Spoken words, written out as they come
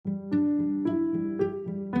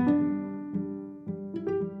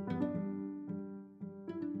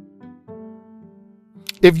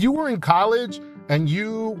If you were in college and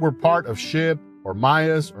you were part of SHIP or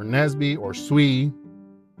MIAS or NSBE or SWE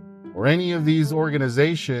or any of these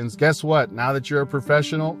organizations, guess what? Now that you're a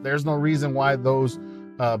professional, there's no reason why those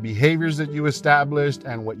behaviors that you established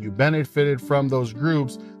and what you benefited from those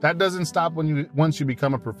groups, that doesn't stop once you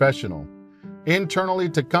become a professional. Internally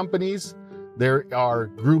to companies, there are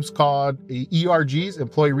groups called ERGs,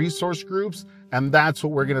 employee resource groups, and that's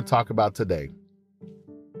what we're going to talk about today.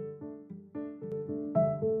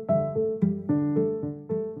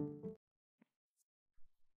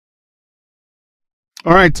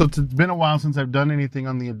 All right, so it's been a while since I've done anything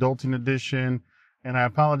on the adulting edition, and I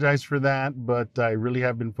apologize for that, but I really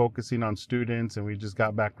have been focusing on students, and we just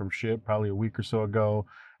got back from SHIP probably a week or so ago,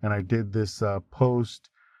 and I did this post,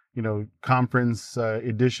 conference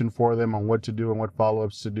edition for them on what to do and what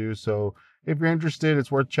follow-ups to do. So if you're interested,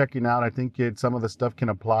 it's worth checking out. I think some of the stuff can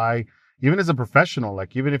apply even as a professional,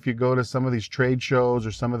 like even if you go to some of these trade shows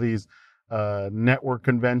or some of these network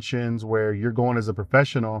conventions where you're going as a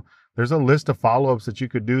professional, there's a list of follow-ups that you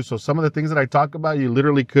could do. So some of the things that I talk about, you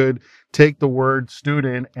literally could take the word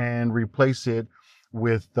student and replace it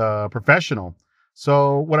with professional.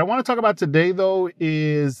 So what I want to talk about today, though,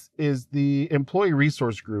 is the employee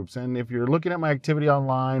resource groups. And if you're looking at my activity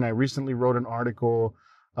online, I recently wrote an article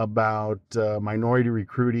about minority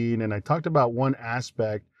recruiting, and I talked about one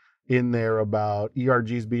aspect in there about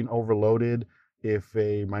ERGs being overloaded if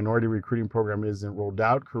a minority recruiting program isn't rolled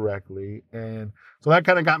out correctly. And so that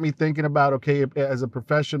kind of got me thinking about, okay, as a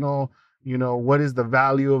professional, what is the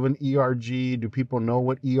value of an ERG? Do people know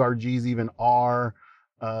what ERGs even are?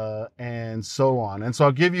 And so on. And so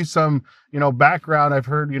I'll give you some, background. I've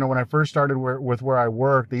heard, when I first started where I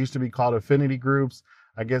work, they used to be called affinity groups.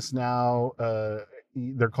 I guess now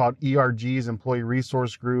they're called ERGs, employee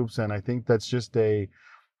resource groups. And I think that's just it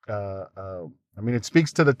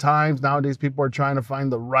speaks to the times. Nowadays, people are trying to find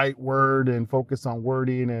the right word and focus on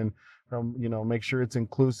wording and, make sure it's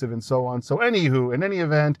inclusive and so on. So anywho, in any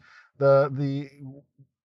event, the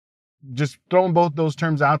just throwing both those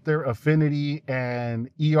terms out there, affinity and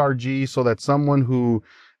ERG, so that someone who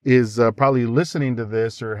is probably listening to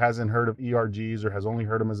this or hasn't heard of ERGs or has only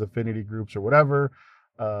heard them as affinity groups or whatever,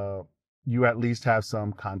 you at least have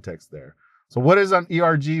some context there. So what is an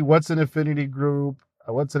ERG? What's an affinity group?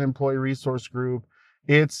 What's an employee resource group?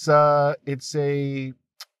 It's a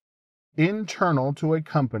internal to a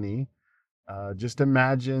company. Just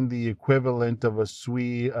imagine the equivalent of a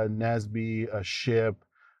SWE, a NSBE, a SHIP,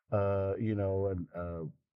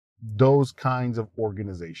 those kinds of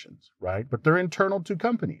organizations, right? But they're internal to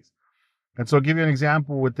companies. And so I'll give you an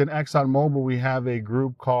example. Within ExxonMobil, we have a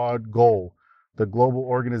group called GOAL, the Global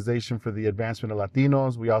Organization for the Advancement of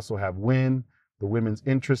Latinos. We also have WIN, the Women's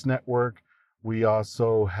Interest Network. We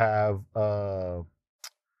also have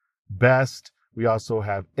BEST. We also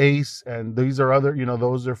have ACE, and these are other,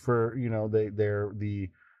 those are for, they're the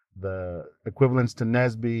equivalents to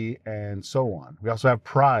NSBE and so on. We also have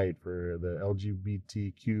Pride for the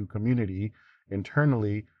LGBTQ community.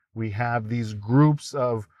 Internally, we have these groups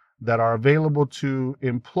that are available to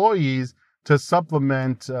employees to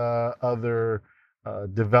supplement other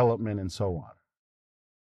development and so on.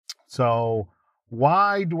 So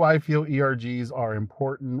why do I feel ERGs are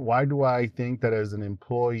important? Why do I think that as an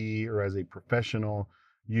employee or as a professional,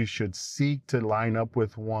 you should seek to line up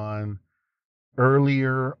with one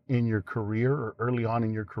earlier in your career or early on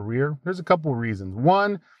in your career? There's a couple of reasons.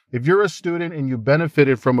 One, if you're a student and you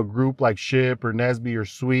benefited from a group like SHIP or NSBE or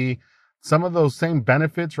SWE, some of those same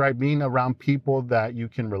benefits, right? Being around people that you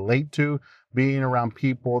can relate to, being around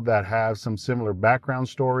people that have some similar background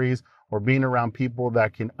stories, or being around people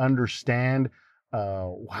that can understand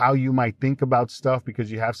how you might think about stuff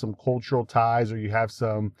because you have some cultural ties or you have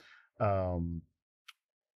some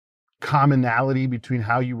commonality between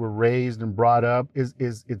how you were raised and brought up.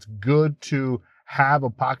 It's good to have a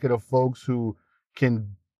pocket of folks who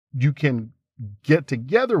you can get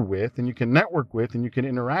together with and you can network with and you can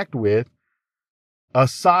interact with,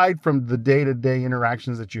 aside from the day-to-day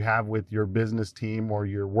interactions that you have with your business team or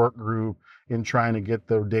your work group in trying to get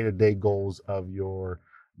the day-to-day goals of your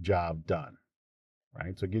job done.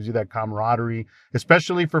 Right? So it gives you that camaraderie,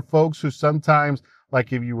 especially for folks who sometimes,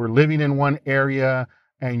 like if you were living in one area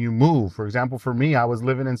and you move. For example, for me, I was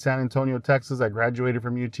living in San Antonio, Texas. I graduated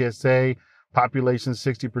from UTSA, population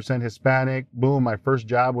 60% Hispanic. Boom, my first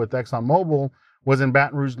job with ExxonMobil was in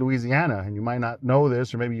Baton Rouge, Louisiana. And you might not know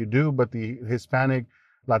this, or maybe you do, but the Hispanic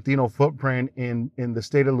Latino footprint in the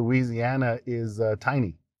state of Louisiana is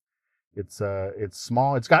tiny. It's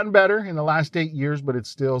small. It's gotten better in the last 8 years, but it's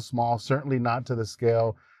still small. Certainly not to the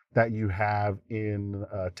scale that you have in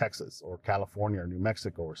Texas or California or New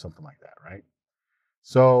Mexico or something like that, right?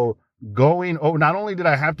 So not only did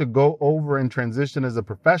I have to go over and transition as a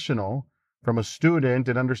professional from a student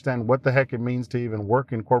and understand what the heck it means to even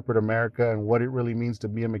work in corporate America and what it really means to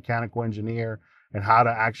be a mechanical engineer and how to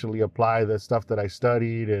actually apply the stuff that I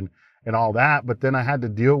studied and all that. But then I had to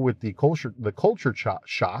deal with the culture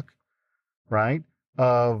shock, right?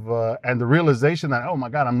 And the realization that, oh my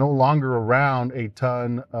God, I'm no longer around a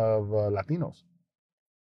ton of Latinos.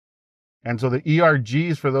 And so the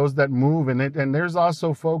ERGs, for those that move, and there's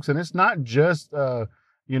also folks, and it's not just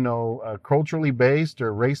culturally based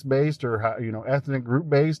or race based or ethnic group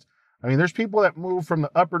based. I mean, there's people that move from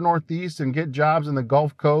the upper Northeast and get jobs in the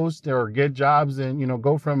Gulf Coast, or get jobs in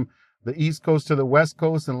go from the East Coast to the West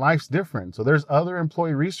Coast, and life's different. So there's other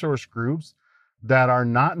employee resource groups that are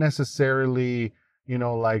not necessarily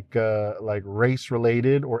like race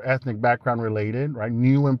related or ethnic background related, right?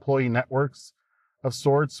 New employee networks of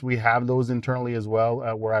sorts. We have those internally as well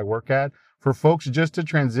where I work at, for folks just to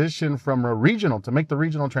transition from a regional, to make the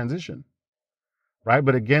regional transition, right?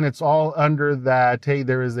 But again, it's all under that, hey,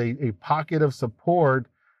 there is a pocket of support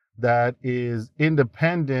that is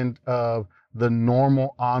independent of the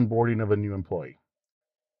normal onboarding of a new employee.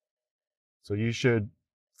 So you should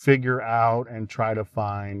figure out and try to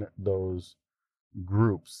find those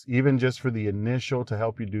groups, even just for the initial, to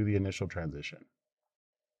help you do the initial transition.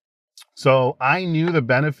 So I knew the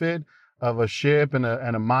benefit of a SHIP and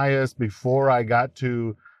a MIAS before I got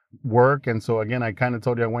to work. And so again, I kind of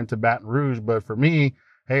told you I went to Baton Rouge, but for me,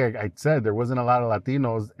 hey, I said there wasn't a lot of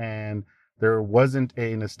Latinos and there wasn't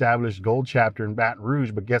an established gold chapter in Baton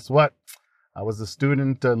Rouge. But guess what? I was a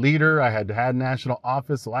student leader. I had had national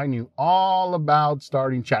office, so I knew all about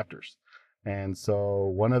starting chapters. And so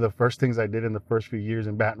one of the first things I did in the first few years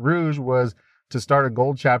in Baton Rouge was to start a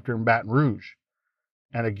gold chapter in Baton Rouge.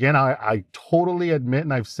 And again, I totally admit,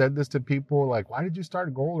 and I've said this to people, like, why did you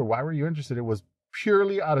start gold, or why were you interested? It was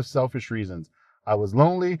purely out of selfish reasons. I was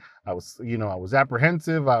lonely. I was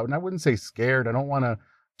apprehensive. And I wouldn't say scared. I don't want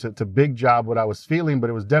to big job what I was feeling, but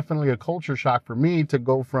it was definitely a culture shock for me to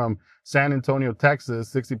go from San Antonio,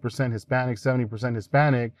 Texas, 60% Hispanic, 70%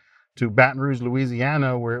 Hispanic, to Baton Rouge,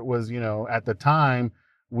 Louisiana, where it was, at the time,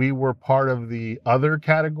 we were part of the other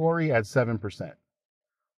category at 7%.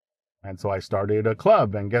 And so I started a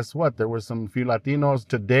club, and guess what? There were some few Latinos.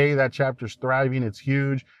 Today, that chapter's thriving. It's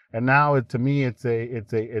huge. And now to me, it's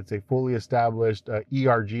a fully established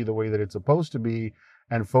ERG the way that it's supposed to be.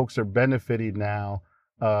 And folks are benefiting now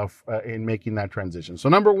in making that transition. So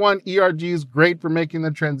number one, ERG is great for making the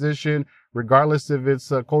transition, regardless if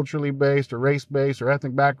it's culturally based or race based or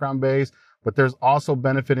ethnic background based. But there's also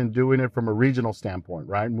benefit in doing it from a regional standpoint,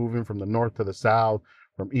 right? Moving from the north to the south,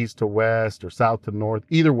 from east to west, or south to north,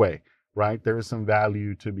 either way, right? There is some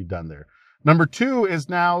value to be done there. Number two is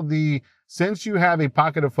now since you have a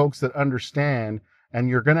pocket of folks that understand, and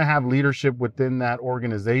you're going to have leadership within that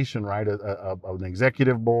organization, right? An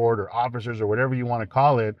executive board or officers or whatever you want to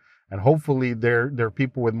call it. And hopefully they're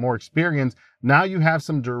people with more experience. Now you have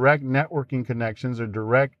some direct networking connections or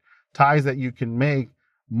direct ties that you can make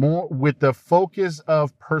more with the focus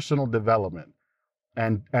of personal development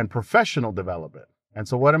and professional development. And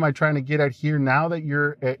so what am I trying to get at here? Now that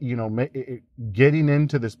you're, getting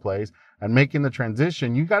into this place and making the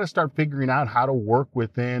transition, you got to start figuring out how to work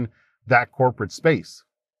within that corporate space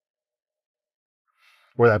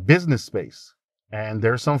or that business space. And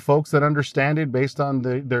there's some folks that understand it based on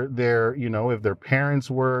their if their parents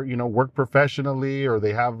were, work professionally, or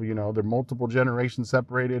they have, their multiple generations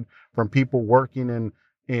separated from people working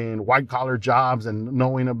in white collar jobs and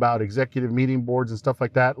knowing about executive meeting boards and stuff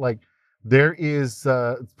like that. Like, there is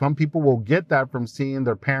some people will get that from seeing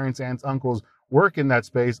their parents, aunts, uncles work in that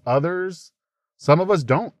space. Others, some of us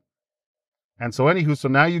don't. And so so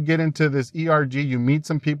now you get into this ERG, you meet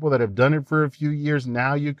some people that have done it for a few years.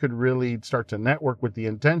 Now you could really start to network with the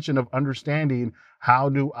intention of understanding, how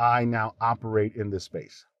do I now operate in this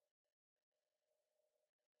space?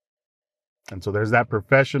 And so there's that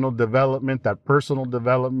professional development, that personal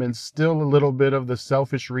development, still a little bit of the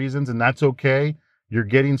selfish reasons, and that's okay. You're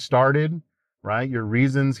getting started, right? Your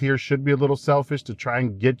reasons here should be a little selfish to try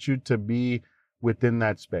and get you to be within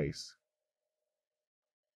that space.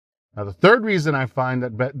 Now, the third reason I find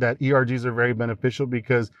that ERGs are very beneficial,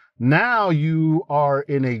 because now you are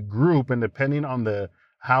in a group, and depending on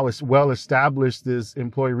how well established this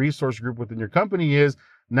employee resource group within your company is,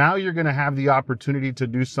 now you're going to have the opportunity to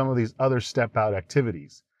do some of these other step out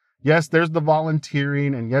activities. Yes, there's the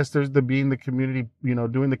volunteering, and yes, there's being the community,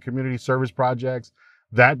 doing the community service projects.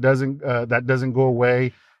 That doesn't go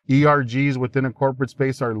away. ERGs within a corporate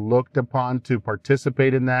space are looked upon to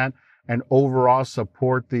participate in that and overall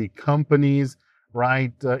support the company's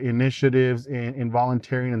right, initiatives in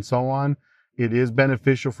volunteering and so on, it is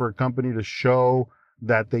beneficial for a company to show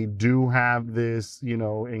that they do have this,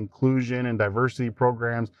 inclusion and diversity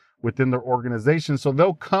programs within their organization. So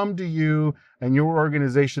they'll come to you and your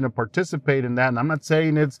organization to participate in that. And I'm not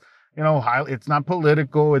saying it's, it's not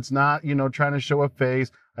political. It's not, trying to show a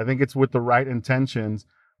face. I think it's with the right intentions.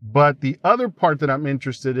 But the other part that I'm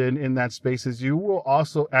interested in that space is you will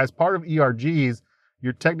also, as part of ERGs,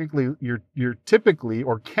 you're typically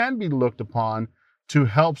or can be looked upon to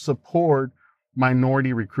help support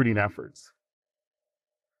minority recruiting efforts.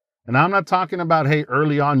 And I'm not talking about, hey,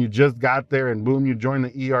 early on you just got there and boom, you join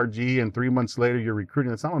the ERG and 3 months later you're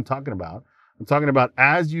recruiting. That's not what I'm talking about. I'm talking about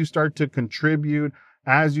as you start to contribute,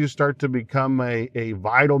 as you start to become a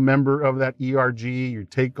vital member of that ERG, you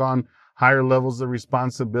take on higher levels of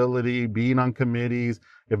responsibility, being on committees,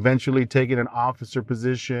 eventually taking an officer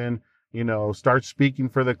position, start speaking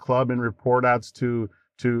for the club and report outs to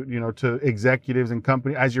executives and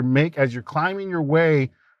company as you're climbing your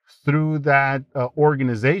way through that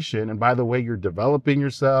organization. And by the way, you're developing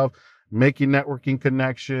yourself, making networking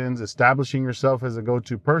connections, establishing yourself as a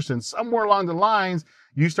go-to person. Somewhere along the lines,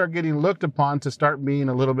 you start getting looked upon to start being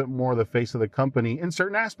a little bit more the face of the company in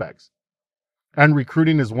certain aspects. And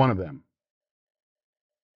recruiting is one of them.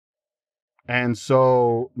 And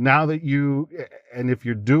so now that if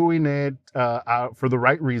you're doing it for the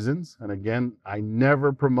right reasons, and again, I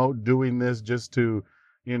never promote doing this just to,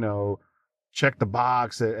 check the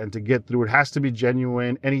box and to get through. It has to be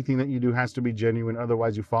genuine. Anything that you do has to be genuine.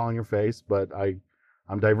 Otherwise you fall on your face, but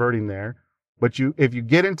I'm diverting there. But if you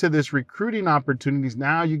get into this recruiting opportunities,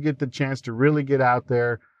 now you get the chance to really get out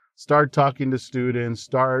there, start talking to students,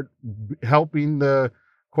 start helping the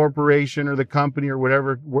corporation or the company or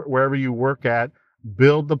wherever you work at,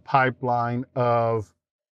 build the pipeline of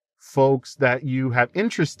folks that you have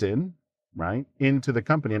interest in, right, into the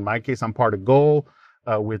company. In my case, I'm part of Goal.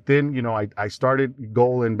 I started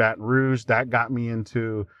Goal in Baton Rouge. That got me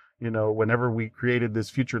into, whenever we created this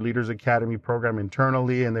Future Leaders Academy program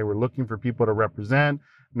internally and they were looking for people to represent,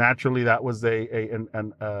 naturally that was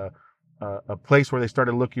a place where they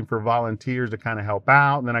started looking for volunteers to kind of help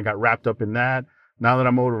out. And then I got wrapped up in that. Now that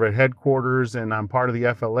I'm over at headquarters and I'm part of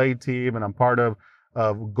the FLA team and I'm part of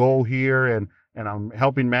Goal here and I'm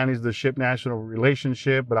helping manage the SHIP national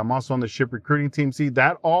relationship, but I'm also on the SHIP recruiting team. See,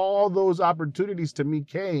 that all those opportunities to me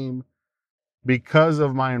came because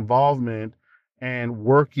of my involvement and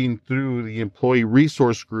working through the employee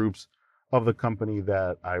resource groups of the company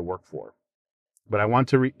that I work for. But I want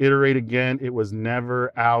to reiterate again, it was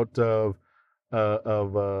never out of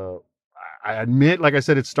I admit, like I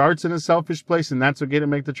said, it starts in a selfish place and that's okay to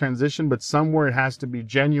make the transition, but somewhere it has to be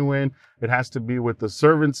genuine. It has to be with the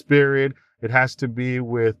servant spirit. It has to be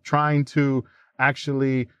with trying to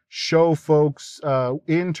actually show folks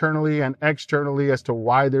internally and externally as to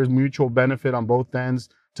why there's mutual benefit on both ends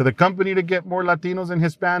to the company to get more Latinos and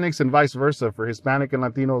Hispanics and vice versa for Hispanic and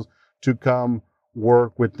Latinos to come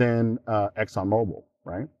work within ExxonMobil,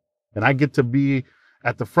 right? And I get to be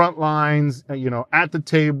at the front lines, at the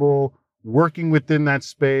table, working within that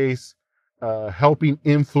space, helping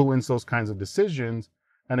influence those kinds of decisions.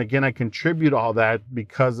 And again, I contribute all that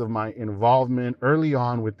because of my involvement early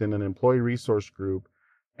on within an employee resource group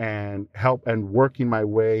and working my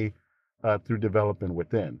way through development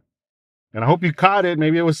within. And I hope you caught it.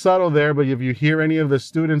 Maybe it was subtle there, but if you hear any of the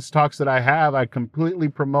students' talks that I have, I completely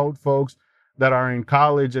promote folks that are in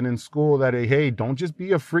college and in school that, hey, don't just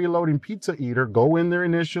be a freeloading pizza eater. Go in there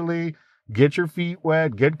initially, get your feet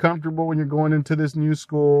wet, get comfortable when you're going into this new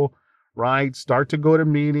school, right? Start to go to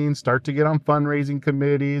meetings, start to get on fundraising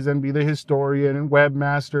committees and be the historian and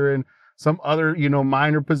webmaster and some other,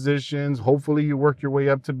 minor positions. Hopefully you work your way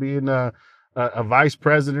up to being a vice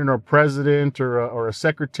president or president or a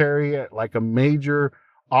secretary, like a major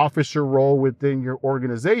officer role within your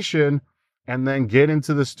organization, and then get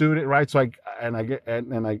into the student, right? So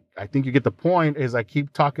I think you get the point is I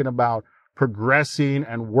keep talking about progressing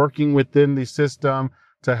and working within the system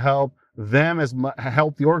to help them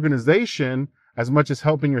help the organization as much as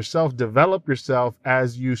helping yourself develop yourself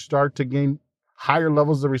as you start to gain higher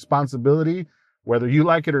levels of responsibility. Whether you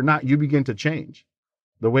like it or not, you begin to change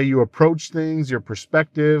the way you approach things, your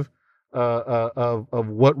perspective of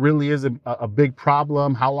what really is a big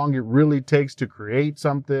problem, how long it really takes to create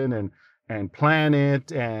something and plan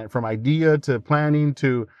it, and from idea to planning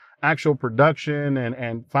to actual production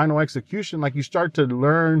and final execution. Like, you start to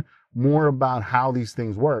learn more about how these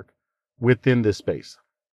things work within this space.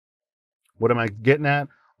 What am I getting at?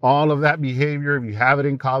 All of that behavior, if you have it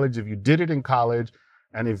in college, if you did it in college,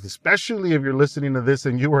 and especially if you're listening to this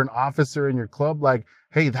and you were an officer in your club, like,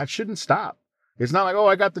 hey, that shouldn't stop. It's not like, oh,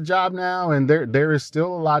 I got the job now. And there is still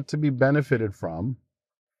a lot to be benefited from.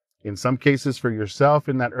 In some cases for yourself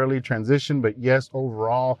in that early transition. But yes,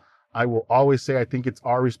 overall, I will always say I think it's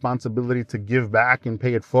our responsibility to give back and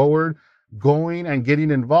pay it forward. Going and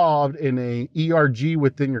getting involved in a ERG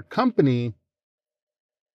within your company,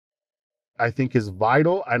 I think is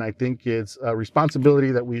vital, and I think it's a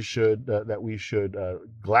responsibility that we should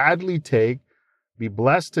gladly take, be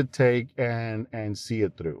blessed to take, and see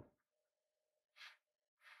it through.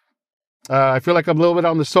 I feel like I'm a little bit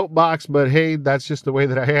on the soapbox, but hey, that's just the way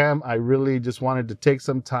that I am. I really just wanted to take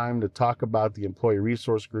some time to talk about the employee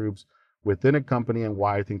resource groups within a company and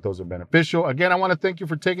why I think those are beneficial. Again, I want to thank you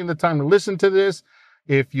for taking the time to listen to this.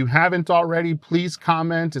 If you haven't already, please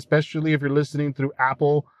comment, especially if you're listening through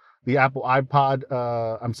Apple, the Apple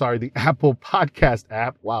the Apple Podcast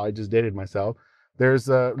app. Wow, I just dated myself. There's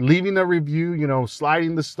leaving a review,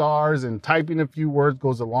 sliding the stars and typing a few words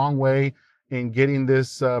goes a long way in getting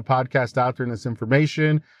this podcast out there and this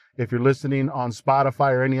information. If you're listening on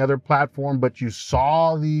Spotify or any other platform, but you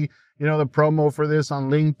saw the promo for this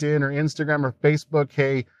on LinkedIn or Instagram or Facebook,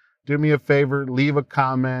 hey, do me a favor, leave a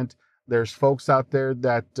comment. There's folks out there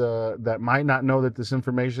that might not know that this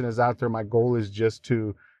information is out there. My goal is just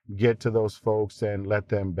to get to those folks and let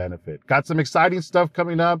them benefit. Got some exciting stuff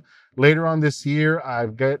coming up later on this year.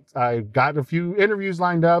 I've got a few interviews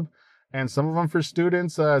lined up, and some of them for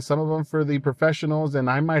students, some of them for the professionals, and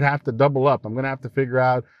I might have to double up. I'm going to have to figure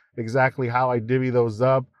out exactly how I divvy those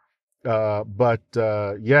up. But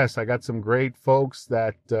yes, I got some great folks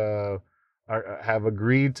that have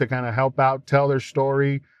agreed to kind of help out, tell their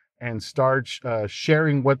story, and start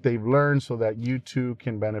sharing what they've learned so that you too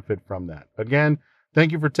can benefit from that. Again,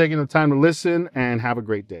 thank you for taking the time to listen, and have a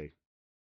great day.